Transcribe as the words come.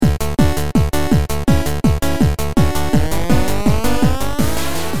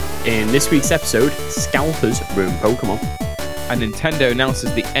this week's episode, Scalpers ruin Pokémon. And Nintendo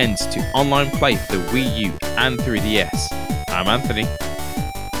announces the end to online play for the Wii U and 3DS. I'm Anthony.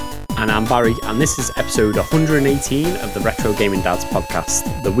 And I'm Barry, and this is episode 118 of the Retro Gaming Dads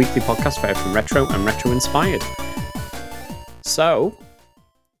podcast, the weekly podcast for everything retro and retro-inspired. So,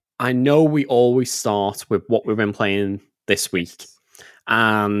 I know we always start with what we've been playing this week,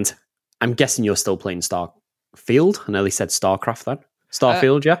 and I'm guessing you're still playing Starfield. I nearly said StarCraft then.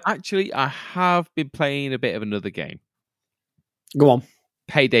 Starfield, yeah? Actually, I have been playing a bit of another game. Go on.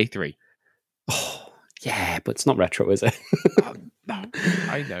 Payday 3. Oh, yeah, but it's not retro, is it? No,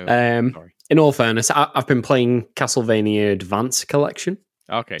 I know. Sorry. In all fairness, I've been playing Castlevania Advance Collection.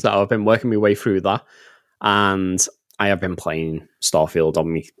 Okay. So I've been working my way through that. And I have been playing Starfield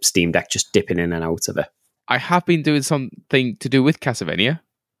on my Steam Deck, just dipping in and out of it. I have been doing something to do with Castlevania.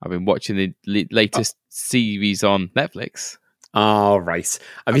 I've been watching the latest series on Netflix. Oh, right.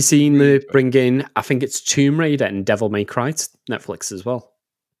 Have you seen the bring in, I think it's Tomb Raider and Devil May Cry to Netflix as well?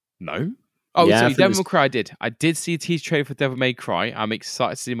 No. Oh, Yeah, sorry, Devil May Cry I did see a teaser trailer for Devil May Cry. I'm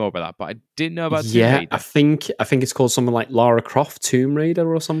excited to see more about that, but I didn't know about Tomb Raider. I think it's called something like Lara Croft Tomb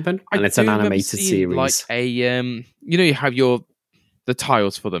Raider or something. And it's an animated series. Like a you have the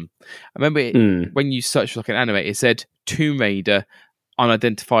tiles for them. I remember when you search for like an anime, it said Tomb Raider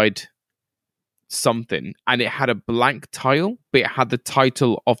unidentified something, and it had a blank tile, but it had the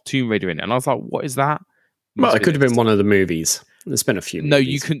title of Tomb Raider in it. And I was like, what is that? Well, it could have been one of the movies. There's been a few movies. No,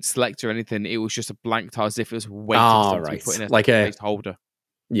 you couldn't select or anything. It was just a blank tile, as if it was waiting to be put in a like placeholder.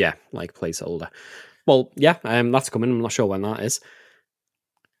 Yeah, like placeholder. Well, yeah, that's coming. I'm not sure when that is.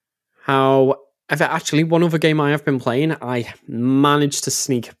 However, actually, one other game I have been playing, I managed to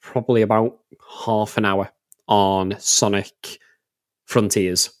sneak probably about half an hour on Sonic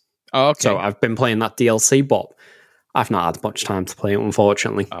Frontiers. Oh, okay. So I've been playing that DLC, but I've not had much time to play it,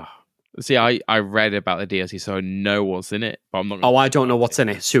 unfortunately. See, I read about the DLC, so I know what's in it, but I'm not. I don't know what's in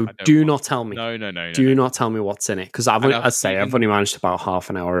it, so do not tell me. No. Do not tell me what's in it, because I've only managed about half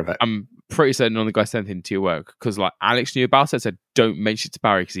an hour of it. I'm pretty certain none of the guys sent it to your work, because like Alex knew about it, said don't mention it to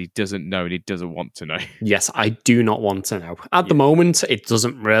Barry because he doesn't know and he doesn't want to know. Yes, I do not want to know. At the moment, it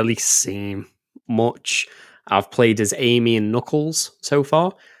doesn't really seem much. I've played as Amy and Knuckles so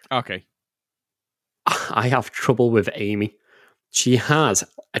far. Okay. I have trouble with Amy. She has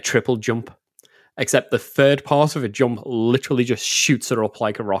a triple jump, except the third part of a jump literally just shoots her up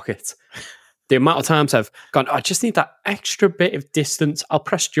like a rocket. The amount of times I've gone, I just need that extra bit of distance. I'll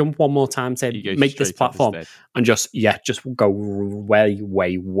press jump one more time to make this platform and just go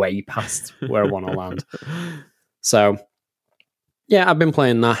way past where I want to land. So, yeah, I've been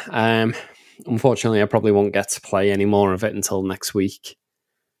playing that. Unfortunately, I probably won't get to play any more of it until next week.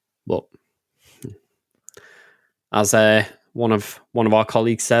 But as one of our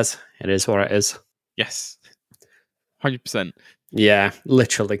colleagues says, it is what it is. Yes, 100%. Yeah,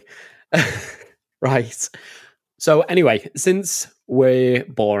 literally. Right. So anyway, since we're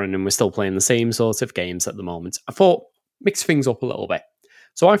boring and we're still playing the same sort of games at the moment, I thought mix things up a little bit.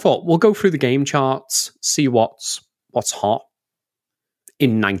 So I thought we'll go through the game charts, see what's hot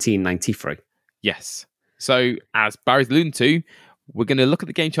in 1993. Yes. So as Barry's alluding to, we're going to look at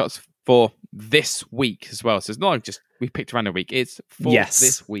the game charts for this week as well. So it's not like just we picked a random week. It's for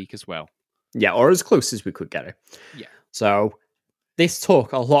this week as well. Yeah, or as close as we could get it. Yeah. So this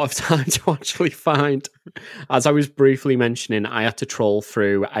took a lot of time to actually find. As I was briefly mentioning, I had to troll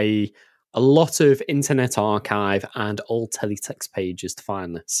through a lot of Internet Archive and old teletext pages to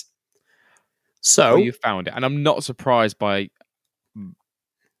find this. So you found it. And I'm not surprised by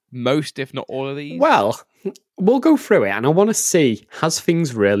most, if not all of these. Well, we'll go through it, and I want to see, has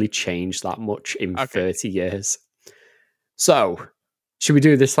things really changed that much in 30 years? So, should we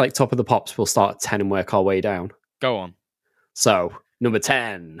do this like top of the pops? We'll start at 10 and work our way down. Go on. So, number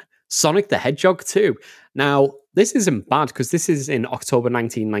 10, Sonic the Hedgehog 2. Now, this isn't bad, because this is in October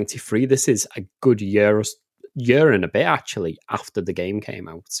 1993. This is a good year and a bit, actually, after the game came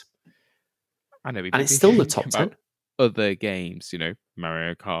out. I know. And it's still in the top 10. Other games,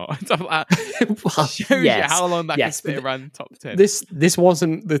 Mario Kart and stuff like that. Well, shows you how long that can sit around top 10. This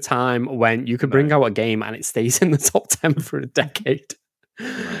wasn't the time when you could bring out a game and it stays in the top 10 for a decade.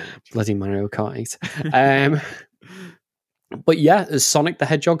 Bloody Mario Kart 8. But yeah, there's Sonic the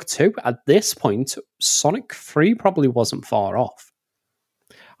Hedgehog 2. At this point, Sonic 3 probably wasn't far off.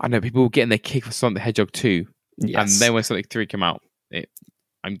 I know people were getting their kick for Sonic the Hedgehog 2. Yes. And then when Sonic 3 came out,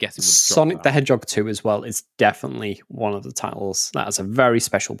 I'm guessing Sonic the Hedgehog 2 as well is definitely one of the titles that has a very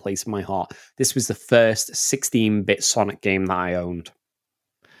special place in my heart. This was the first 16-bit Sonic game that I owned.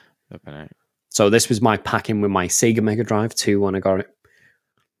 So this was my pack-in with my Sega Mega Drive 2 when I got it.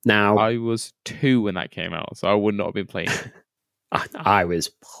 Now, I was 2 when that came out, so I would not have been playing it. I was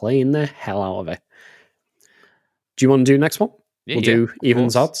playing the hell out of it. Do you want to do next one? Yeah, We'll do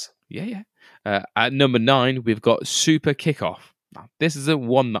evens odds. Yeah. At number 9, we've got Super Kickoff. Now, this is the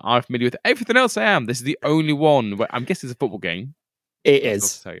one that I'm familiar with. Everything else I am. This is the only one where I'm guessing it's a football game. It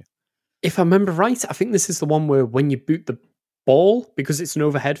is. If I remember right, I think this is the one where when you boot the ball, because it's an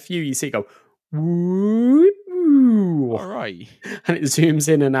overhead view, you see it go, woo, all right. And it zooms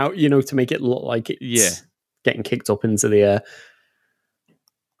in and out, to make it look like it's getting kicked up into the air.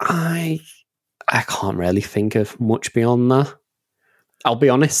 I can't really think of much beyond that. I'll be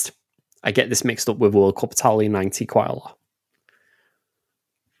honest, I get this mixed up with World Cup Italia 90 quite a lot.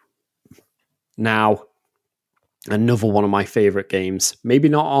 Now, another one of my favourite games, maybe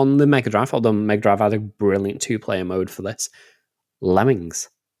not on the Mega Drive, although Mega Drive had a brilliant 2-player mode for this. Lemmings.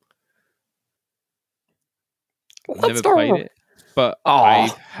 Never played it, but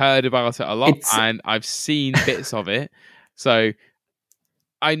I've heard about it a lot and I've seen bits of it. So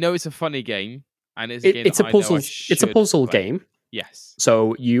I know it's a funny game, and it's a game it's a puzzle. It's a puzzle game. Yes.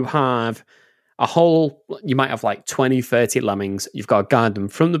 So you have you might have like 20, 30 lemmings. You've got to guide them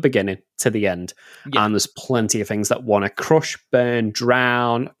from the beginning to the end. Yeah. And there's plenty of things that want to crush, burn,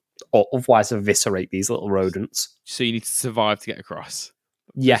 drown, or otherwise eviscerate these little rodents. So you need to survive to get across.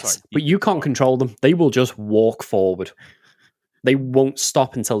 Yes, but you can't control them. They will just walk forward. They won't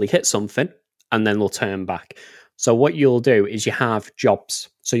stop until they hit something, and then they'll turn back. So what you'll do is you have jobs.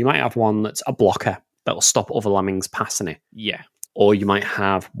 So you might have one that's a blocker that will stop other lemmings passing it. Yeah. Or you might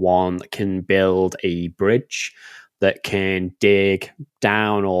have one that can build a bridge, that can dig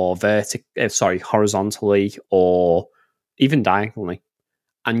down or horizontally or even diagonally.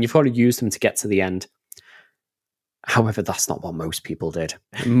 And you've got to use them to get to the end. However, that's not what most people did.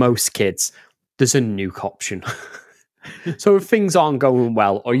 Most kids, there's a nuke option. So if things aren't going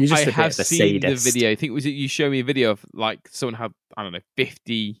well, or you're just a bit of a sadist. I have seen the video. I think you showed me a video of like someone had,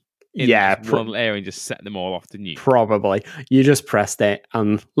 50 in one area and just set them all off to nuke. Probably. You just pressed it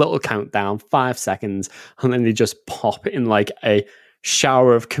and little countdown, 5 seconds, and then they just pop in like a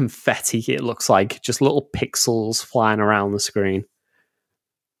shower of confetti. It looks like just little pixels flying around the screen.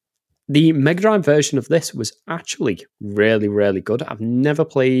 The Mega Drive version of this was actually really, really good. I've never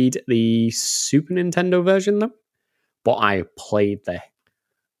played the Super Nintendo version though, but I played the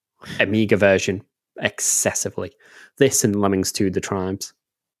Amiga version excessively. This and Lemmings 2: The Tribes.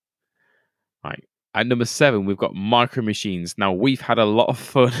 Right. At number 7, we've got Micro Machines. Now, we've had a lot of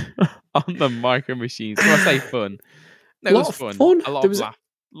fun on the Micro Machines. When I say fun, it was fun. A lot of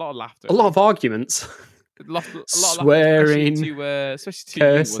laughter. A lot of arguments. A lot swearing. Especially to you,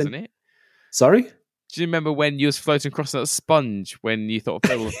 wasn't it? Sorry? Do you remember when you was floating across that sponge when you thought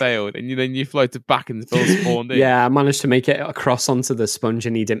Phil failed and then you floated back and Phil spawned in? Yeah, I managed to make it across onto the sponge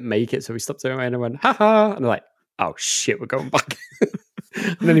and he didn't make it, so we stopped doing it and I went, ha. And I'm like, oh shit, we're going back.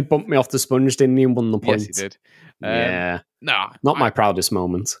 And then he bumped me off the sponge, didn't he, and won the point. Yes, he did. Not my proudest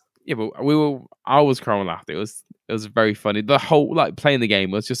moment. Yeah, but I was crying laughing. It was very funny. The whole playing the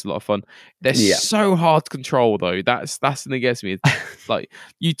game was just a lot of fun. They're so hard to control though. That's the thing that gets me. It's like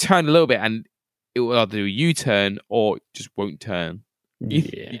you turn a little bit and it will either do a U-turn or just won't turn.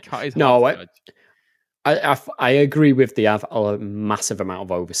 You can't. I agree with they have a massive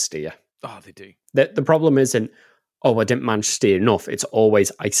amount of oversteer. Oh, they do. The problem isn't, I didn't manage to steer enough. It's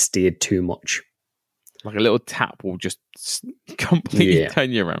always I steered too much. Like a little tap will just completely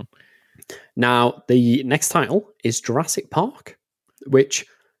turn you around. Now, the next title is Jurassic Park, which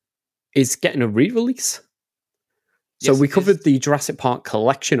is getting a re-release. So we covered the Jurassic Park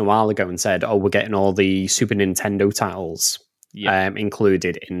collection a while ago and said, we're getting all the Super Nintendo titles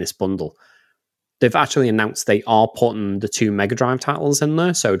included in this bundle. They've actually announced they are putting the 2 Mega Drive titles in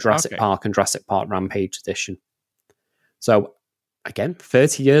there, so Jurassic Park and Jurassic Park Rampage Edition. So, again,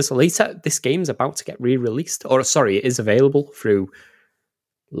 30 years later, this game's about to get re-released. It is available through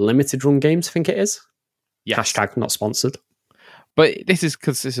Limited Run Games, I think it is. Yes. # not sponsored. But this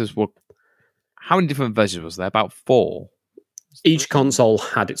is what... How many different versions was there? About 4. Each console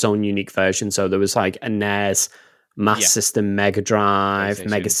had its own unique version. So there was like a NES, Master System, Mega Drive,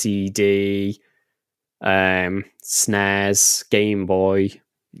 Mega CD, SNES, Game Boy.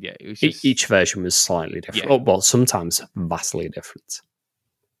 Yeah, it was just... each version was slightly different. Well, sometimes vastly different.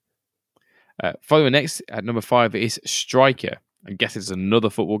 Following next, at number 5, is Striker. I guess it's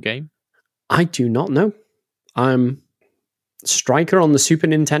another football game. I do not know. Striker on the Super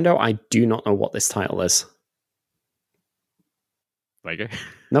Nintendo, I do not know what this title is. There you go.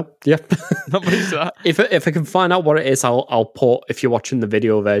 Nope. Yep. Not much to that. If I can find out what it is, I'll put, if you're watching the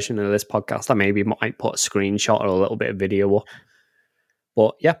video version of this podcast, I maybe might put a screenshot or a little bit of video up.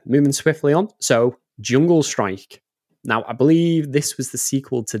 But yeah, moving swiftly on. So, Jungle Strike. Now, I believe this was the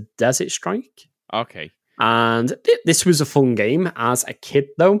sequel to Desert Strike. Okay. And this was a fun game. As a kid,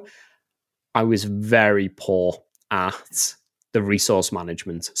 though, I was very poor at the resource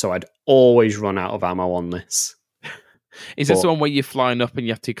management. So I'd always run out of ammo on this. Is this the one where you're flying up and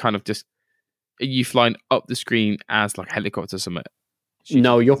you have to kind of just... Are you flying up the screen as like a helicopter or something?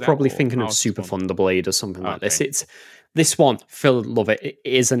 No, you're probably thinking of Super Thunderblade or something like this. It's this one, Phil would love it. It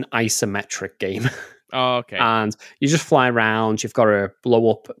is an isometric game. Oh, okay. And you just fly around. You've got to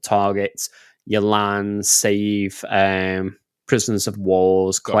blow up targets. You land, save prisoners of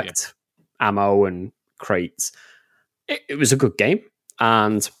wars, collect ammo and crates. It was a good game.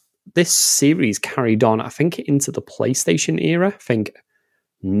 And this series carried on, I think, into the PlayStation era. I think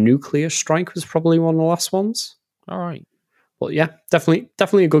Nuclear Strike was probably one of the last ones. All right. But yeah,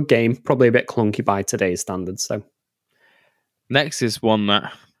 definitely a good game. Probably a bit clunky by today's standards, though. Next is one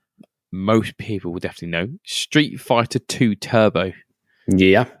that most people will definitely know. Street Fighter 2 Turbo.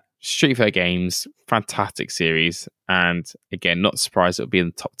 Yeah. Street Fighter games, fantastic series. And again, not surprised it'll be in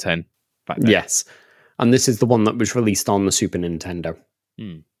the top 10 back then. Yes. And this is the one that was released on the Super Nintendo.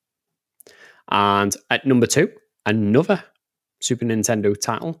 And at number 2, another Super Nintendo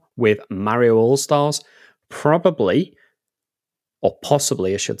title with Mario All-Stars. Probably, or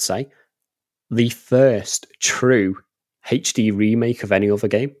possibly, I should say, the first true HD remake of any other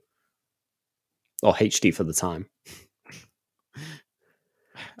game. Or HD for the time.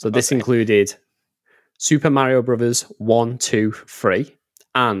 So this included Super Mario Bros. 1, 2, 3,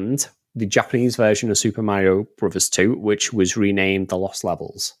 and the Japanese version of Super Mario Bros. 2, which was renamed The Lost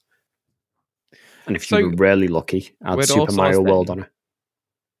Levels. And if you were really lucky, had Super Mario World on it.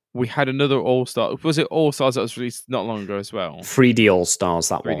 We had another All-Star. Was it All-Stars that was released not long ago as well? 3D All-Stars,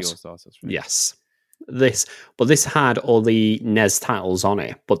 that 3D was. All-Stars, that's right. Yes. This had all the NES titles on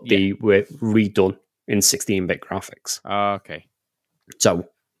it, but they were redone in 16-bit graphics. Okay. So,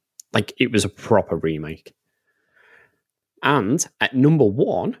 like, it was a proper remake. And at number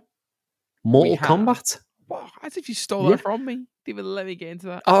 1, Mortal Kombat. Wow, as if you stole that from me. Didn't even let me get into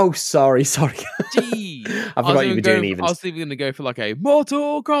that. Oh, sorry. Gee. I forgot you were doing evens. I was even going to go for like a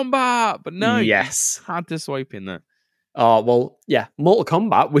Mortal Kombat, but no. Yes. Had to swipe in that. Oh, well, yeah. Mortal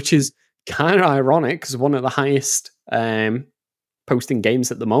Kombat, which is kind of ironic because one of the highest posting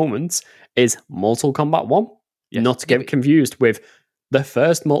games at the moment is Mortal Kombat 1. Yes. Not to get confused with the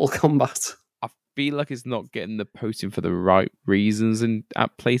first Mortal Kombat. I feel like it's not getting the posting for the right reasons and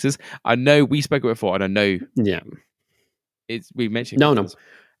at places. I know we spoke about it before, and I know. Yeah. We mentioned. No.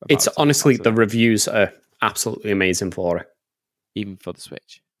 It's honestly, the reviews are absolutely amazing for it. Even for the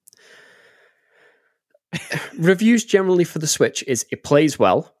Switch. Reviews generally for the Switch is it plays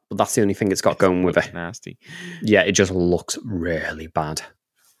well, but that's the only thing it's got going with it. Nasty. Yeah, it just looks really bad.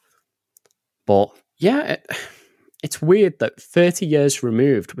 But yeah, it's weird that 30 years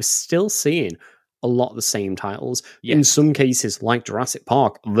removed, we're still seeing a lot of the same titles. Yeah. In some cases, like Jurassic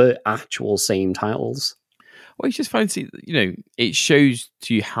Park, the actual same titles. Well, it's just fancy, it shows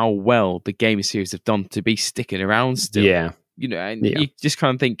to you how well the game series have done to be sticking around still. Yeah. You just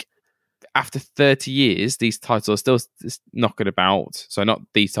kind of think, after 30 years, these titles are still knocking about. So not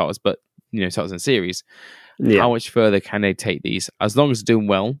these titles, but, titles in the series. Yeah. How much further can they take these? As long as they're doing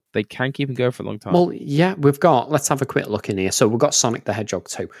well, they can keep them going for a long time. Well, yeah, let's have a quick look in here. So we've got Sonic the Hedgehog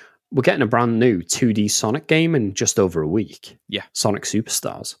 2. We're getting a brand new 2D Sonic game in just over a week. Yeah. Sonic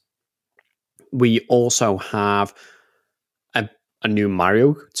Superstars. We also have a new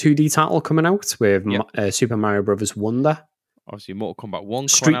Mario 2D title coming out with Super Mario Bros. Wonder. Obviously, Mortal Kombat 1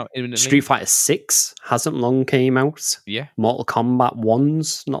 coming out imminently. Street Fighter 6 hasn't long came out. Yeah. Mortal Kombat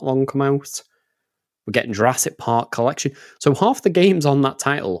 1's not long come out. We're getting Jurassic Park Collection. So half the games on that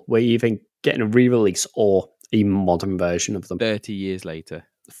title, we're either getting a re-release or a modern version of them. 30 years later.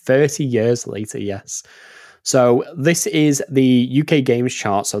 30 years later, yes. So this is the UK Games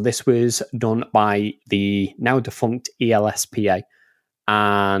Chart. So this was done by the now defunct ELSPA.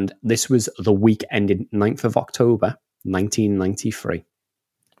 And this was the week ending 9th of October, 1993.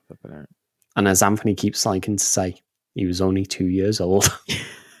 And as Anthony keeps liking to say, he was only 2 years old.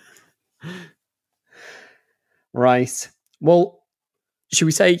 Right. Well, should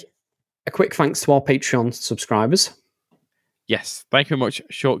we say a quick thanks to our Patreon subscribers? Yes. Thank you very much,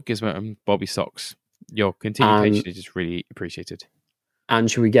 Short Gizmo and Bobby Socks. Your continued patience is just really appreciated. And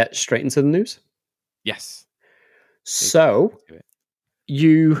should we get straight into the news? Yes. So,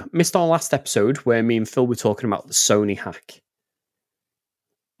 you missed our last episode where me and Phil were talking about the Sony hack.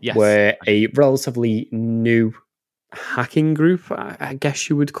 Yes. Where a relatively new hacking group, I guess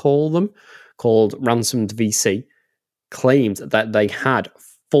you would call them, called Ransomed VC, claimed that they had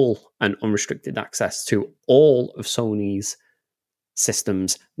full and unrestricted access to all of Sony's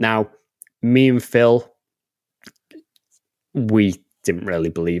systems. Now, me and Phil, we didn't really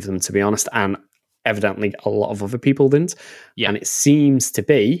believe them, to be honest, and evidently a lot of other people didn't. Yeah. And it seems to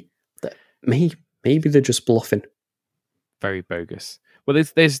be that maybe they're just bluffing. Very bogus. Well,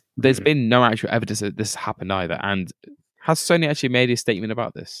 there's been no actual evidence that this happened either. And has Sony actually made a statement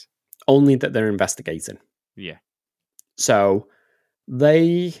about this? Only that they're investigating. Yeah. So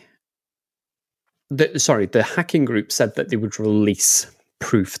the hacking group said that they would release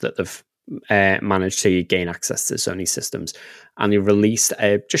proof that they've managed to gain access to Sony systems, and they released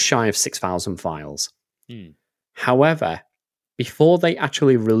just shy of 6,000 files. However, before they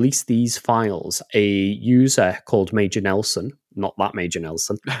actually released these files, a user called Major Nelson, not that Major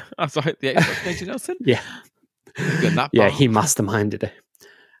Nelson. I'm sorry, the Xbox Major Nelson? Yeah. Yeah, he masterminded it.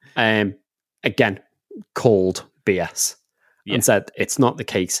 Again, called BS and said, it's not the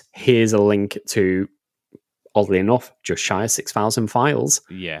case. Here's a link to, oddly enough, just shy of 6,000 files.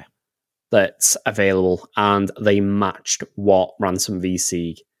 Yeah. That's available. And they matched what Ransom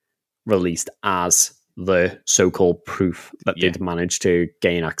VC released as the so-called proof that they'd managed to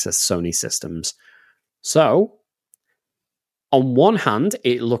gain access to Sony systems. So, on one hand,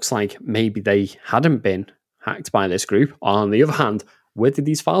 it looks like maybe they hadn't been hacked by this group. On the other hand, where did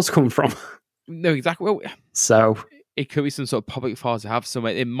these files come from? No, exactly. Well, so it could be some sort of public files to have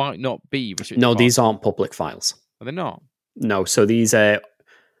somewhere. It might not be restricted. No, files. these aren't public files. Are they not? No, so these are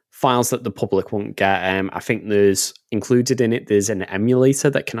files that the public won't get. I think there's included in it, there's an emulator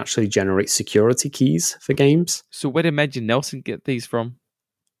that can actually generate security keys for games. So where did Major Nelson get these from?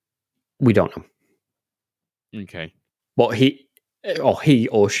 We don't know. Okay. But he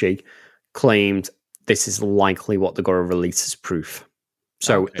or she claimed this is likely what they're going to release as proof.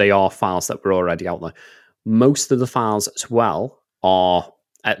 So they are files that were already out there. Most of the files as well are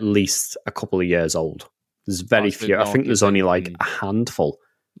at least a couple of years old. There's very few. I think there's only like a handful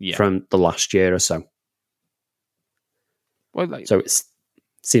from the last year or so. Well, so it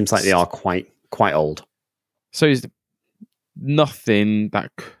seems like they are quite old. So is nothing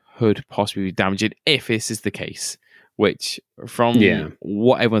that could possibly be damaging if this is the case, which from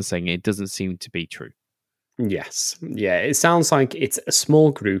what everyone's saying, it doesn't seem to be true. Yes. Yeah, it sounds like it's a small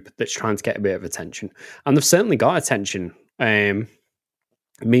group that's trying to get a bit of attention. And they've certainly got attention. Me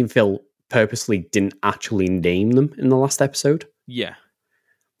and Phil purposely didn't actually name them in the last episode. Yeah.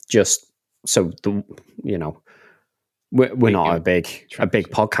 Just so we're not a big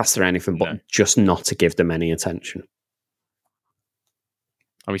podcast or anything, but just not to give them any attention.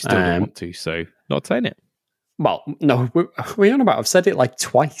 And we still don't want to, so not saying it. Well, no, we're on about. I've said it like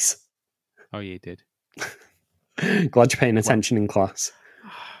twice. Oh, you did. Glad you're paying attention in class.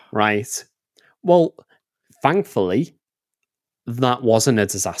 Right. Well, thankfully, that wasn't a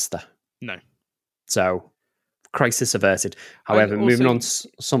disaster. No. So, crisis averted. However, moving on to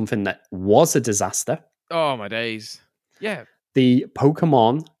something that was a disaster. Oh, my days. Yeah. The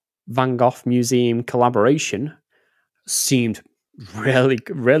Pokémon Van Gogh Museum collaboration seemed really,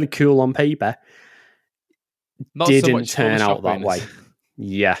 really cool on paper. Didn't turn out that way.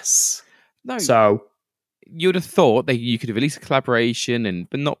 Yes. No. So you'd have thought that you could have released a collaboration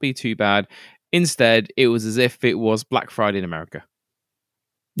but not be too bad. Instead, it was as if it was Black Friday in America.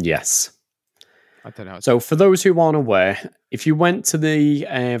 Yes. I don't know. So for those who aren't aware, if you went to the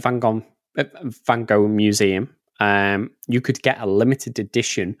Van Gogh Museum, you could get a limited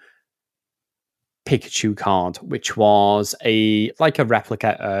edition Pikachu card, which was a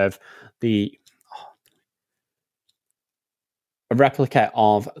replica of the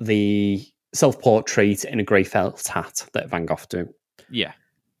self-portrait in a grey felt hat that Van Gogh do. Yeah.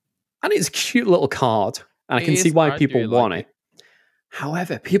 And it's a cute little card, and I can see why people want it.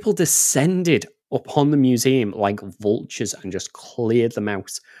 However, people descended upon the museum like vultures and just cleared them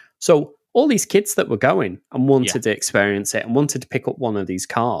out. So all these kids that were going and wanted to experience it and wanted to pick up one of these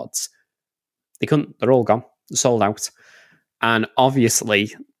cards, they couldn't. They're all gone. They're sold out. And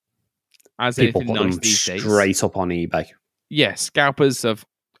obviously, as people put them straight up on eBay. Yeah, Scalpers have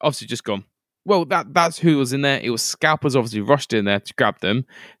obviously just gone. Well, that's who was in there. It was Scalpers obviously rushed in there to grab them,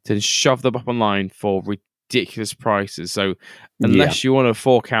 to shove them up online for ridiculous prices. So unless you want to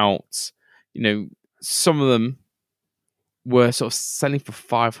fork out, some of them were sort of selling for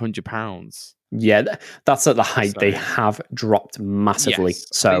 £500. Yeah, that's at the height. They have dropped massively. Yes,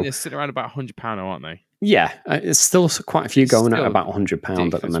 so I think they're sitting around about £100, aren't they? Yeah, it's still quite a few going at about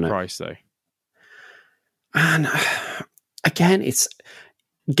 £100 at the minute. Price though, and again, it's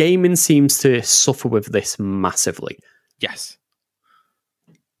gaming seems to suffer with this massively. Yes,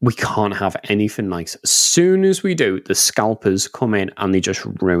 we can't have anything nice. As soon as we do, the scalpers come in and they just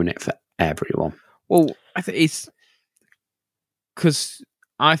ruin it for everyone. Well, I think it's because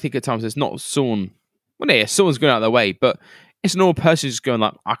I think at times it's not someone. Well, yeah, someone's going out of their way, but it's an old person just going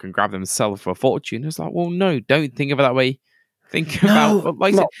like, I can grab them and sell them for a fortune. It's like, well, no, don't think of it that way. Think about,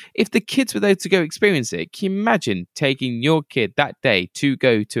 like I said, if the kids were there to go experience it, can you imagine taking your kid that day to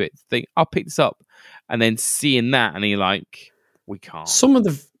go to it? Think, I'll pick this up, and then seeing that, and you're like, we can't. Some of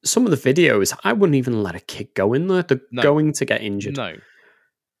the videos, I wouldn't even let a kid go in there. They're going to get injured. No.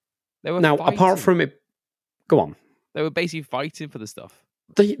 They were now, fighting. Apart from it, go on. They were basically fighting for the stuff.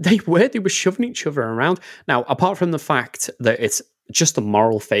 They were shoving each other around. Now, apart from the fact that it's just a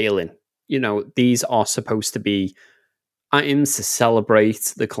moral failing, these are supposed to be items to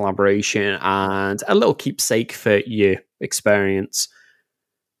celebrate the collaboration and a little keepsake for your experience.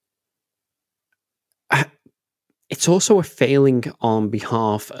 It's also a failing on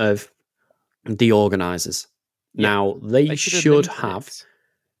behalf of the organisers. Yeah, now, they should have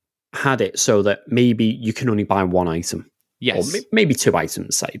had it so that maybe you can only buy one item. Yes. Or maybe two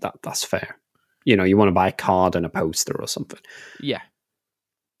items, say. That's fair. You want to buy a card and a poster or something. Yeah.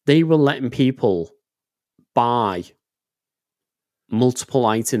 They were letting people buy multiple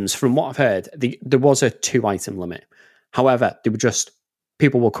items. From what I've heard, there was a 2-item limit. However,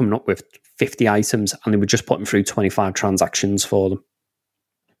 people were coming up with 50 items and they were just putting through 25 transactions for them.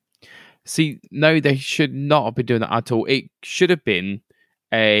 See, no, they should not have been doing that at all. It should have been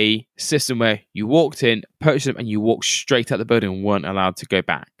a system where you walked in, purchased them, and you walked straight out the building and weren't allowed to go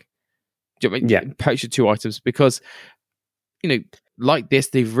back. Do you know what I mean? Yeah. Purchase 2 items because, like this,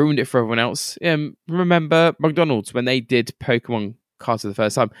 they've ruined it for everyone else. Remember McDonald's when they did Pokemon cards for the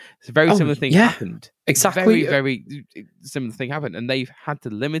first time? It's a very similar thing happened. Exactly. Very, very similar thing happened, and they've had to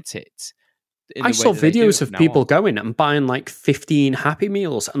limit it. I saw videos of people going and buying like 15 Happy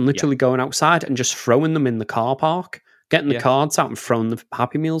Meals and literally going outside and just throwing them in the car park. Getting the cards out and throwing the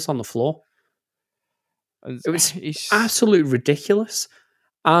Happy Meals on the floor. It was absolutely ridiculous.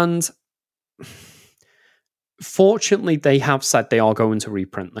 And fortunately, they have said they are going to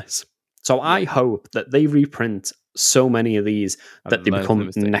reprint this. So I hope that they reprint so many of these that they become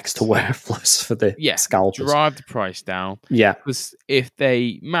next to worthless for the scalpers. Drive the price down. Yeah. Because if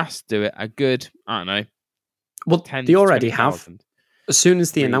they mass do it, a good, I don't know. Well, they already have. As soon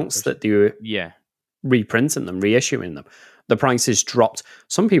as they announced that they were reprinting them, reissuing them, the prices dropped.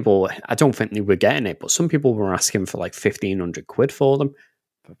 Some people, I don't think they were getting it, but some people were asking for like 1,500 quid for them.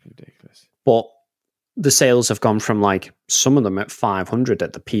 That's ridiculous. But the sales have gone from like some of them at 500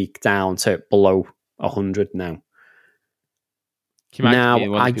 at the peak down to below 100 now. Can you imagine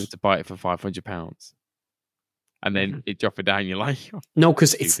you want people to buy it for £500 and then it drop it down? You're like, no,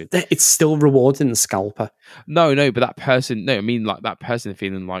 because it's still rewarding the scalper. No, but that person, like that person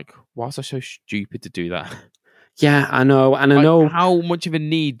feeling like, why was I so stupid to do that? Yeah, I know, and I know how much of a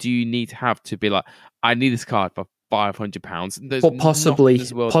need do you need to have to be like, I need this card for £500. But possibly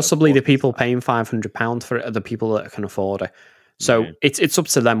the people paying £500 for it are the people that can afford it. So it's up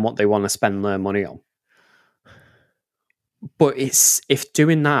to them what they want to spend their money on. But if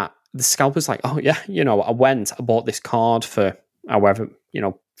doing that, the scalper's like, oh yeah, I bought this card for however,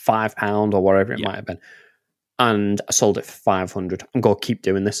 £5 or whatever it might have been, and I sold it for 500. I'm going to keep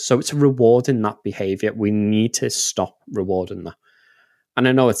doing this. So it's rewarding that behavior. We need to stop rewarding that. And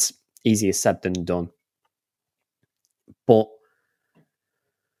I know it's easier said than done, but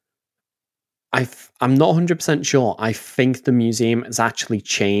I'm not 100% sure. I think the museum has actually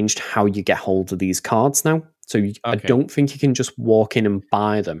changed how you get hold of these cards now. So I don't think you can just walk in and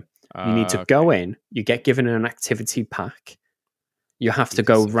buy them. You need to go in, you get given an activity pack. You have to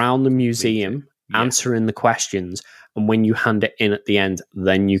go round the museum, answering the questions, and when you hand it in at the end,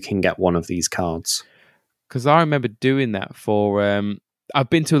 then you can get one of these cards. Because I remember doing that for... I've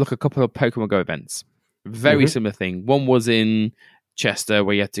been to a couple of Pokemon Go events. Very similar thing. One was in Chester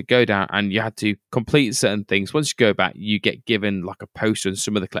where you had to go down and you had to complete certain things. Once you go back, you get given like a poster and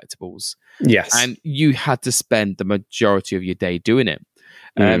some of the collectibles. Yes. And you had to spend the majority of your day doing it.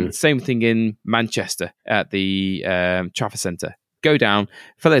 Same thing in Manchester at the Trafford Centre. Go down,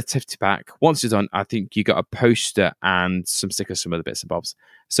 fill out a activity pack. Once you're done, I think you got a poster and some stickers, some other bits and bobs.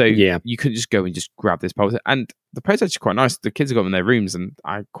 So you couldn't just go and just grab this poster. And the poster's actually quite nice. The kids have got them in their rooms and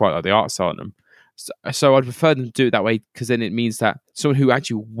I quite like the art style on them. So I'd prefer them to do it that way because then it means that someone who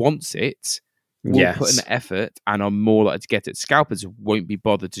actually wants it will put in the effort and are more likely to get it. Scalpers won't be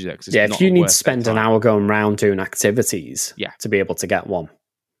bothered to do that. If you need to spend an hour going around doing activities to be able to get one,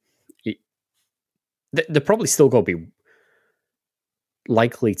 they're probably still going to be...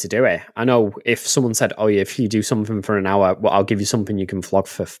 likely to do it. I know if someone said, "Oh, yeah, if you do something for an hour, well, I'll give you something you can flog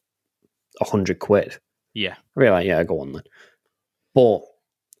for 100 quid." Yeah, I'd be like, "Yeah, go on then." But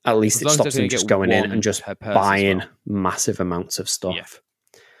at least as it long as stops they're them gonna just get going in one and just per person as buying well. massive amounts of stuff.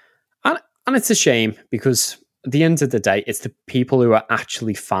 Yeah. And it's a shame because at the end of the day, it's the people who are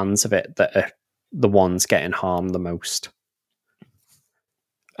actually fans of it that are the ones getting harmed the most.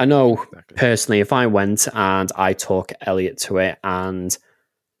 I know personally, if I went and I took Elliot to it and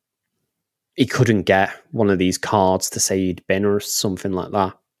he couldn't get one of these cards to say he'd been or something like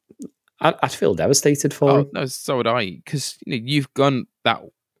that, I'd feel devastated for him. No, so would I, because you've gone that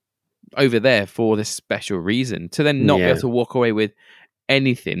over there for this special reason to then not be able to walk away with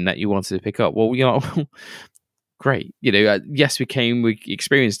anything that you wanted to pick up. Well, great. Yes, we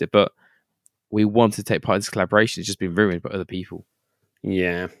experienced it, but we want to take part in this collaboration. It's just been ruined by other people.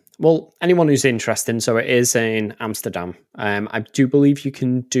 Yeah. Well, anyone who's interested, so it is in Amsterdam. I do believe you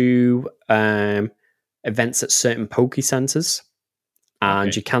can do events at certain Poke Centers,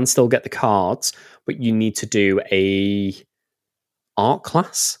 and you can still get the cards, but you need to do a art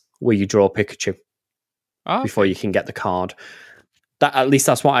class where you draw Pikachu before you can get the card. At least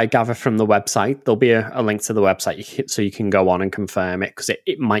that's what I gather from the website. There'll be a link to the website so you can go on and confirm it, because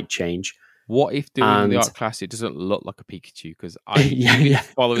it might change. What if doing the art class, it doesn't look like a Pikachu? Because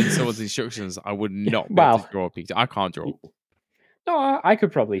following someone's instructions, I would not be able to draw a Pikachu. I can't draw. No, I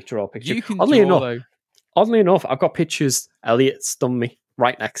could probably draw a Pikachu. You can draw, though. Oddly enough, I've got pictures. Elliot's done me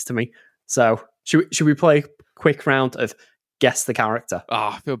right next to me. So should we play a quick round of guess the character?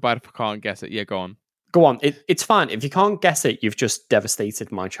 I feel bad if I can't guess it. Yeah, go on. Go on. It's fine. If you can't guess it, you've just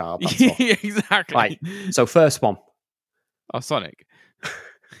devastated my child. That's all. Exactly. Right. So first one. Oh, Sonic.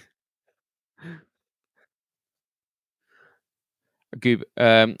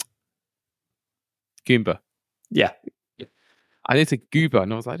 Goomba. Yeah. I need to Gooba,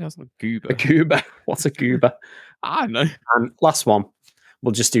 and I was like, that's not Gooba. A Gooba. What's a Gooba? I don't know. And last one.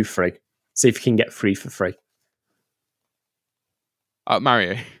 We'll just do free. See if you can get free for free.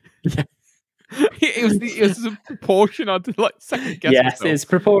 Mario. Yeah. it was a proportion I did second guess. Yes, myself. His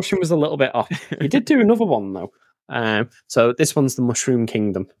proportion was a little bit off. He did do another one though. So this one's the Mushroom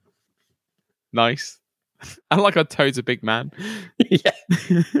Kingdom. Nice. I like how Toad's a big man. Yeah.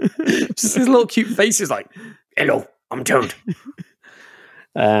 Just his little cute face is like, "Hello, I'm Toad."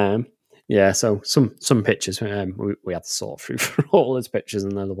 Yeah, so some pictures we had to sort through for all his pictures,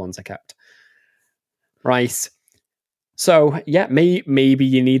 and they're the ones I kept. Right. So, yeah, maybe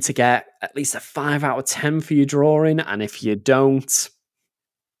you need to get at least a 5 out of 10 for your drawing, and if you don't,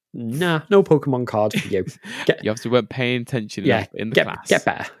 no Pokemon card for you. You obviously weren't paying attention enough in the class.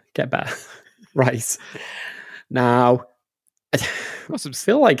 Get better. Right. Now, I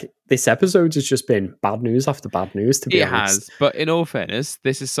feel like this episode has just been bad news after bad news, to be honest. It has, but in all fairness,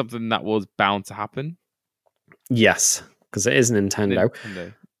 this is something that was bound to happen. Yes, because it is Nintendo.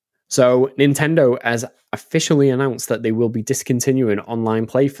 So Nintendo has officially announced that they will be discontinuing online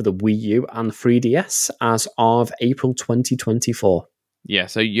play for the Wii U and 3DS as of April 2024. Yeah,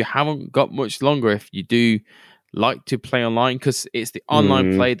 so you haven't got much longer if you do like to play online, because it's the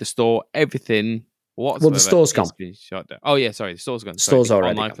online play, the store, everything. Well, the store's gone. Shut down. Oh, yeah, sorry, the store's gone. Store's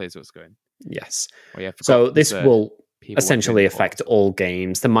already online gone. play is what's going. Yes. Oh, yeah, so this will essentially affect all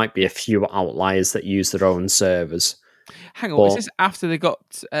games. There might be a few outliers that use their own servers. Hang on, is this after they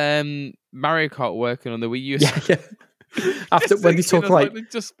got Mario Kart working on the Wii U? Yeah. After when they took they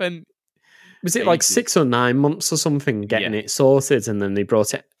just spent. Was it like 6 or 9 months or something getting it sorted, and then they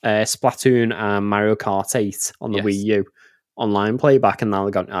brought it Splatoon and Mario Kart 8 on the Wii U online playback, and now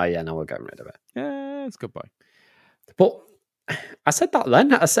they're going, oh yeah, now we're getting rid of it. Yeah, it's goodbye. But I said that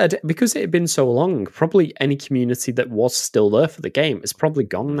then. I said, because it had been so long, probably any community that was still there for the game is probably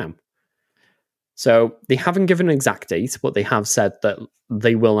gone now. So they haven't given an exact date, but they have said that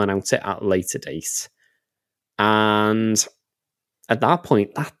they will announce it at a later date. And at that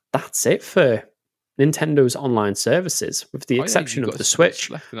point, that's it for Nintendo's online services, with the exception of the Switch.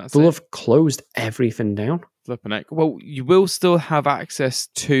 They'll have closed everything down. Flipping it. Well, you will still have access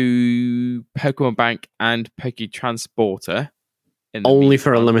to Pokemon Bank and Poké Transporter. Only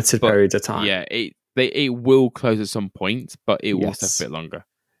for a limited period of time. Yeah, it will close at some point, but it will take a bit longer.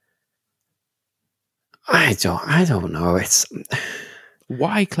 I don't know. It's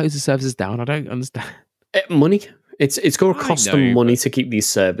why close the services down? I don't understand. Money. It's going to cost them money to keep these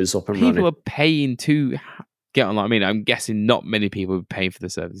servers up and running. People are paying to get online. I mean, I'm guessing not many people are paying for the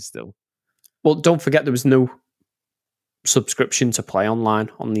service still. Well, don't forget there was no subscription to play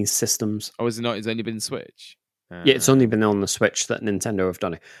online on these systems. Oh, is it not? It's only been Switch. Yeah, it's only been on the Switch that Nintendo have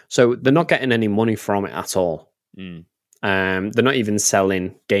done it. So they're not getting any money from it at all. They're not even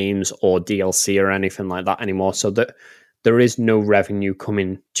selling games or DLC or anything like that anymore. So that there is no revenue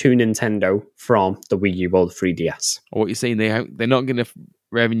coming to Nintendo from the Wii U or the 3DS. Or what you're saying, they're not going to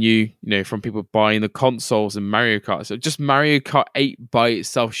revenue, from people buying the consoles and Mario Kart. So just Mario Kart 8 by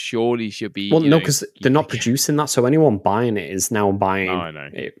itself surely should be. Well, no, because they're not producing that. So anyone buying it is now buying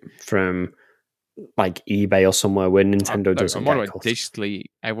it from like eBay or somewhere where Nintendo doesn't get cut. Digitally.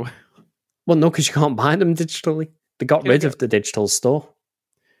 Well, no, because you can't buy them digitally. They got rid of the digital store.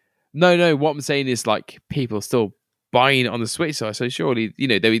 No. What I'm saying is like people still buying it on the Switch side. So surely,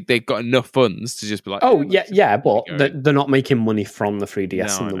 they've got enough funds to just be like, but they're not making money from the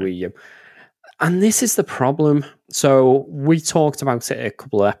 3DS and the Wii U. And this is the problem. So we talked about it a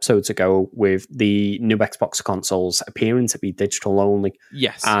couple of episodes ago with the new Xbox consoles appearing to be digital only.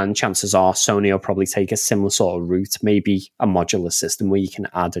 Yes. And chances are Sony will probably take a similar sort of route, maybe a modular system where you can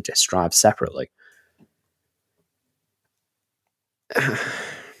add a disk drive separately.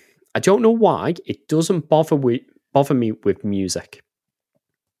 I don't know why it doesn't bother me with music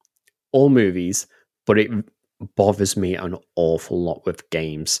or movies, but it bothers me an awful lot with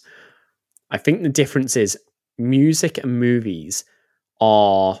games. I think the difference is music and movies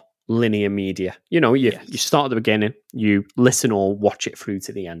are linear media. You start at the beginning, you listen or watch it through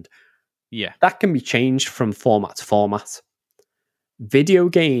to the end. Yeah. That can be changed from format to format. Video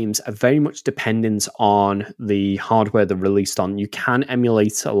games are very much dependent on the hardware they're released on. You can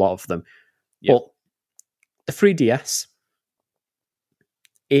emulate a lot of them. Yep. But the 3DS,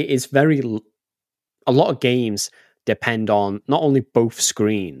 it is a lot of games depend on not only both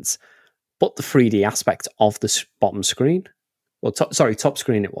screens, but the 3D aspect of the bottom screen. Well, top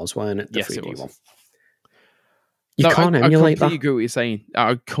screen it was, wasn't it? The 3D one. You can't emulate that. I completely agree with what you're saying.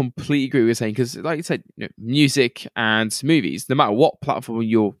 I completely agree with what you're saying because, like you said, music and movies, no matter what platform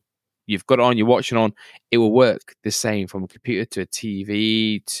you've got it on, you're watching on, it will work the same from a computer to a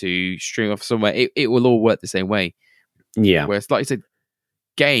TV to stream off somewhere. It will all work the same way. Yeah. Whereas, like you said,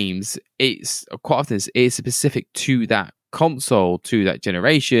 games, it's quite often it's specific to that console, to that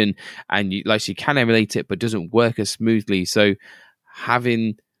generation, and you can emulate it, but doesn't work as smoothly. So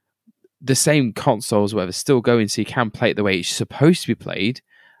having the same consoles, whatever, still going so you can play it the way it's supposed to be played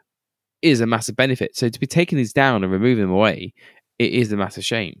is a massive benefit. So to be taking these down and removing them away, it is a massive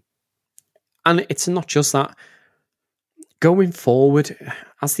shame. And it's not just that. Going forward,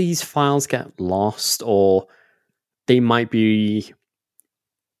 as these files get lost, or they might be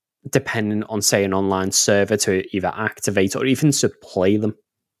dependent on, say, an online server to either activate or even to play them.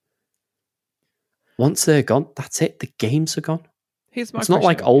 Once they're gone, that's it. The games are gone. It's not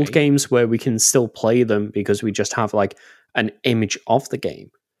like old games where we can still play them because we just have like an image of the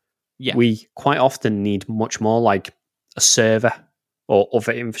game. Yeah. We quite often need much more like a server or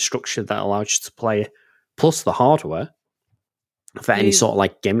other infrastructure that allows you to play it, plus the hardware for any sort of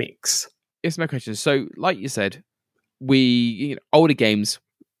like gimmicks. It's my question. So, like you said, older games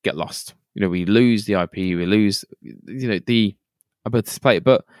get lost. We lose the IP, we lose, the ability to play it.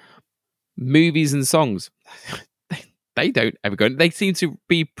 But movies and songs, they don't ever go. They seem to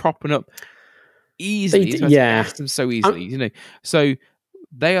be propping up easily. Them so easily, So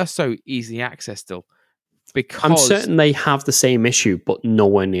they are so easily accessed still. Because I'm certain they have the same issue, but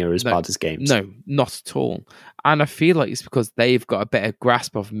nowhere near as bad as games. No, not at all. And I feel like it's because they've got a better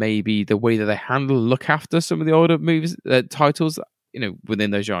grasp of maybe the way that they look after some of the older movies, titles,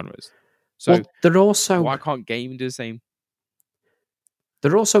 within those genres. So they're also, why can't gaming do the same?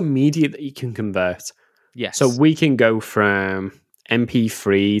 They're also media that you can convert. Yes. So we can go from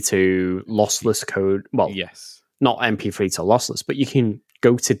MP3 to lossless code. Well, yes, not MP3 to lossless, but you can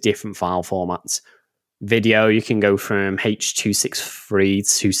go to different file formats. Video, you can go from H.263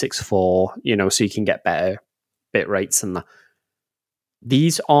 to 264, so you can get better bit rates than that.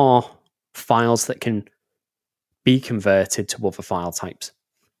 These are files that can be converted to other file types.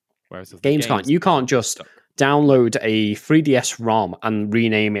 Whereas games can't. You can't just download a 3DS ROM and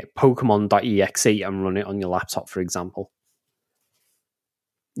rename it Pokemon.exe and run it on your laptop, for example.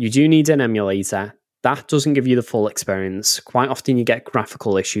 You do need an emulator. That doesn't give you the full experience. Quite often you get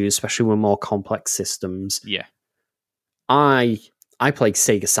graphical issues, especially with more complex systems. Yeah. I play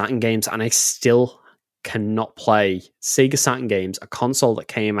Sega Saturn games, and I still cannot play Sega Saturn games, a console that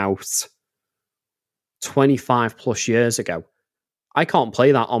came out 25 plus years ago. I can't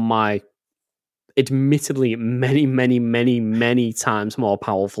play that on my admittedly many, many, many, many times more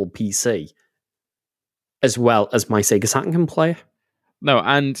powerful PC, as well as my Sega Saturn can play. No,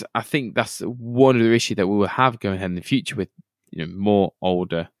 and I think that's one of the issues that we will have going ahead in the future with more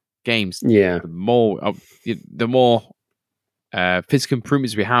older games. Yeah, the more physical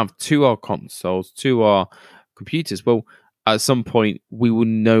improvements we have to our consoles, to our computers. Well, at some point we will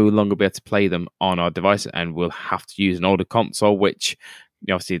no longer be able to play them on our device, and we'll have to use an older console, which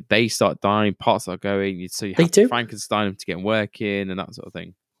obviously they start dying, parts are going, so you have to Frankenstein them to get them working and that sort of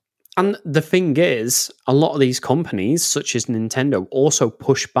thing. And the thing is, a lot of these companies, such as Nintendo, also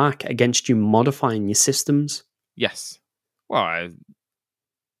push back against you modifying your systems. Yes. Well,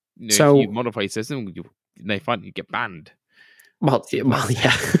 if you modify your system, they find you get banned. Well,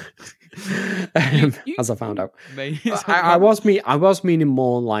 yeah. As I found out, I was meaning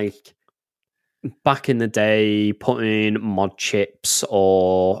more like back in the day, putting mod chips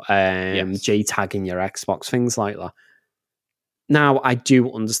or J-tagging your Xbox, things like that. Now, I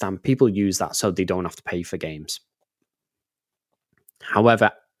do understand people use that so they don't have to pay for games.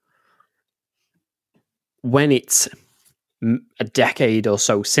 However, when it's a decade or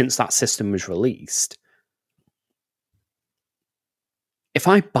so since that system was released, if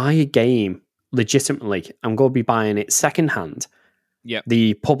I buy a game legitimately, I'm going to be buying it secondhand. Yep.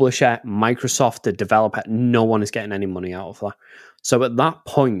 The publisher, Microsoft, the developer, no one is getting any money out of that. So at that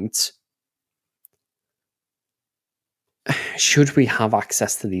point, should we have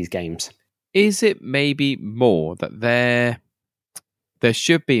access to these games? Is it maybe more that there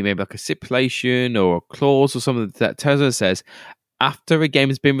should be maybe like a stipulation or a clause or something that tells us, says after a game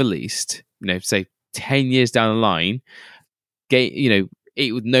has been released, say 10 years down the line,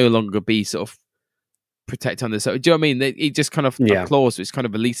 it would no longer be sort of protect on this. So, do you know what I mean? It just kind of a clause which kind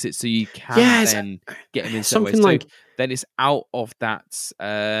of release it so you can then get them in something like then it's out of that.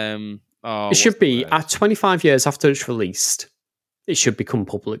 It should be at 25 years after it's released, it should become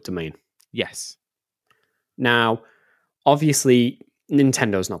public domain. Yes. Now, obviously,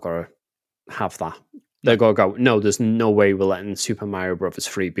 Nintendo's not going to have that. They're going to go, no, there's no way we're letting Super Mario Bros.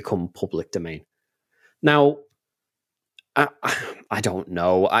 3 become public domain. Now, I don't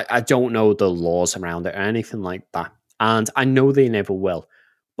know. I don't know the laws around it or anything like that. And I know they never will.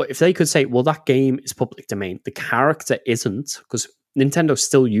 But if they could say, well, that game is public domain, the character isn't, because Nintendo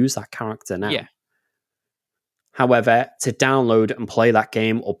still use that character now. Yeah. However, to download and play that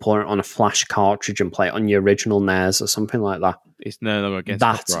game or put it on a flash cartridge and play it on your original NES or something like that, it's no longer against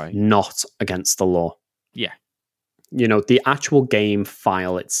that's copyright. Not against the law. Yeah. The actual game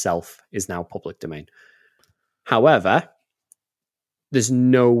file itself is now public domain. However, there's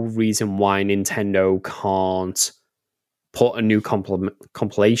no reason why Nintendo can't put a new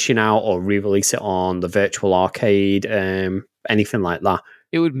compilation out or re-release it on the virtual arcade, anything like that.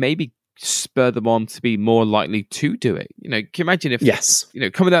 It would maybe spur them on to be more likely to do it. Can you imagine if,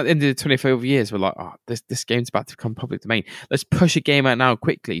 coming out into the 25 years, we're like, oh, this game's about to become public domain. Let's push a game out now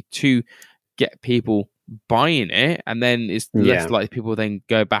quickly to get people buying it, and then it's less likely people then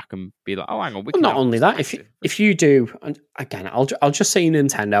go back and be like, oh, hang on. Not only that, if you do, and again, I'll just say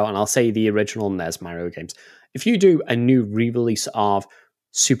Nintendo, and I'll say the original NES Mario games. If you do a new re-release of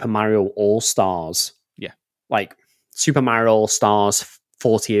Super Mario All-Stars, like Super Mario All-Stars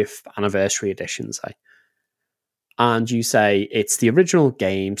 40th anniversary edition, say, and you say it's the original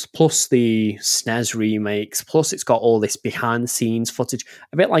games plus the SNES remakes, plus it's got all this behind the scenes footage,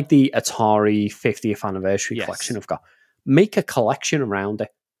 a bit like the Atari 50th anniversary collection I've got. Make a collection around it.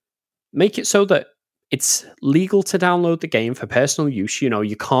 Make it so that it's legal to download the game for personal use.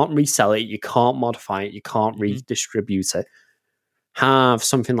 You can't resell it, you can't modify it, you can't redistribute it. Have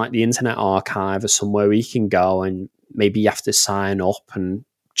something like the Internet Archive or somewhere where you can go and maybe you have to sign up and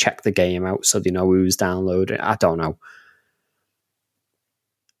check the game out so they know who's downloading it. I don't know.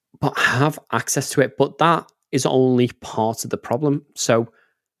 But have access to it. But that is only part of the problem. So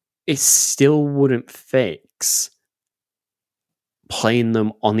it still wouldn't fix playing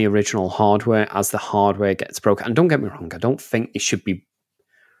them on the original hardware as the hardware gets broken. And don't get me wrong, I don't think it should be...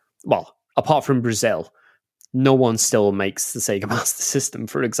 Well, apart from Brazil, no one still makes the Sega Master System,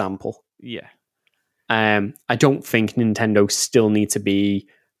 for example. Yeah. I don't think Nintendo still need to be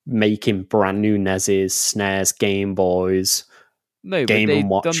making brand new NESs, SNES, Game Boys, Game &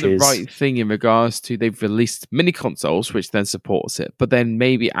 Watches. They've done the right thing in regards to they've released mini consoles, which then supports it, but then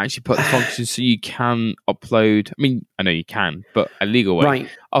maybe actually put the function so you can upload. I mean, I know you can, but a legal way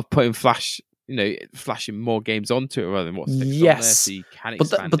of putting flashing more games onto it rather than what's fixed on there, so you can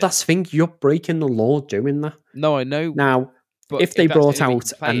expand but that's the thing, you're breaking the law doing that. No, I know. Now, if they brought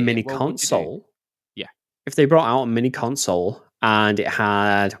out a mini console, if they brought out a mini console and it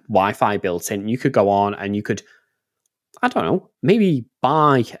had Wi-Fi built in, you could go on and you could, I don't know, maybe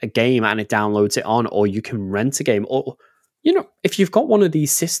buy a game and it downloads it on, or you can rent a game. Or, if you've got one of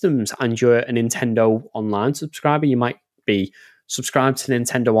these systems and you're a Nintendo Online subscriber, you might be subscribed to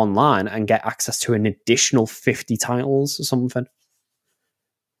Nintendo Online and get access to an additional 50 titles or something.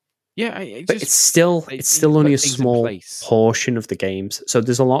 Yeah, but it's still only a small portion of the games. So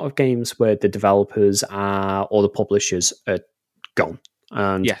there's a lot of games where the developers or the publishers are gone,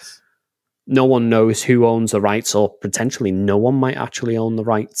 and yes, no one knows who owns the rights, or potentially no one might actually own the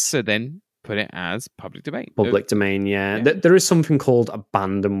rights. So then put it as public domain. Public domain, yeah. There is something called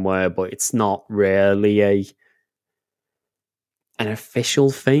abandonware, but it's not really an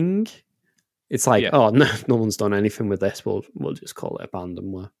official thing. It's like, oh, no one's done anything with this. We'll just call it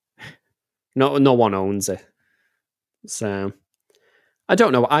abandonware. No one owns it. So I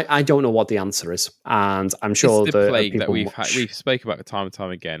don't know. I don't know what the answer is, and I'm sure it's the plague that we've spoke about time and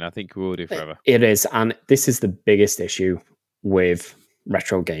time again. I think we will do forever. It is, and this is the biggest issue with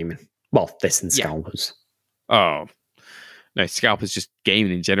retro gaming. Well, this and Scalpers. Oh no, Scalpers just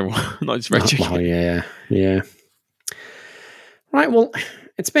gaming in general, not just retro. Oh yeah. Right. Well,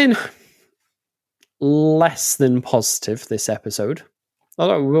 it's been less than positive this episode.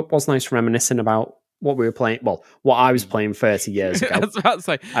 Although it was nice reminiscing about what we were playing. Well, what I was playing 30 years ago. I was about to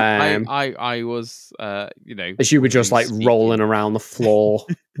say, I was, as you were just like rolling around the floor,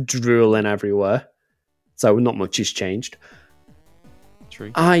 drooling everywhere. So not much has changed.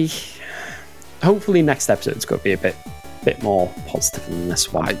 True. Hopefully next episode's going to be a bit more positive than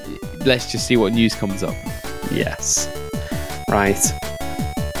this one. Let's just see what news comes up. Yes. Right.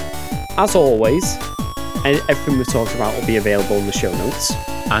 As always, everything we've talked about will be available in the show notes,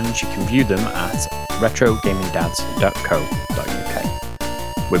 and you can view them at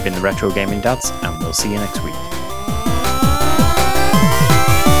retrogamingdads.co.uk. We've been the Retro Gaming Dads, and we'll see you next week.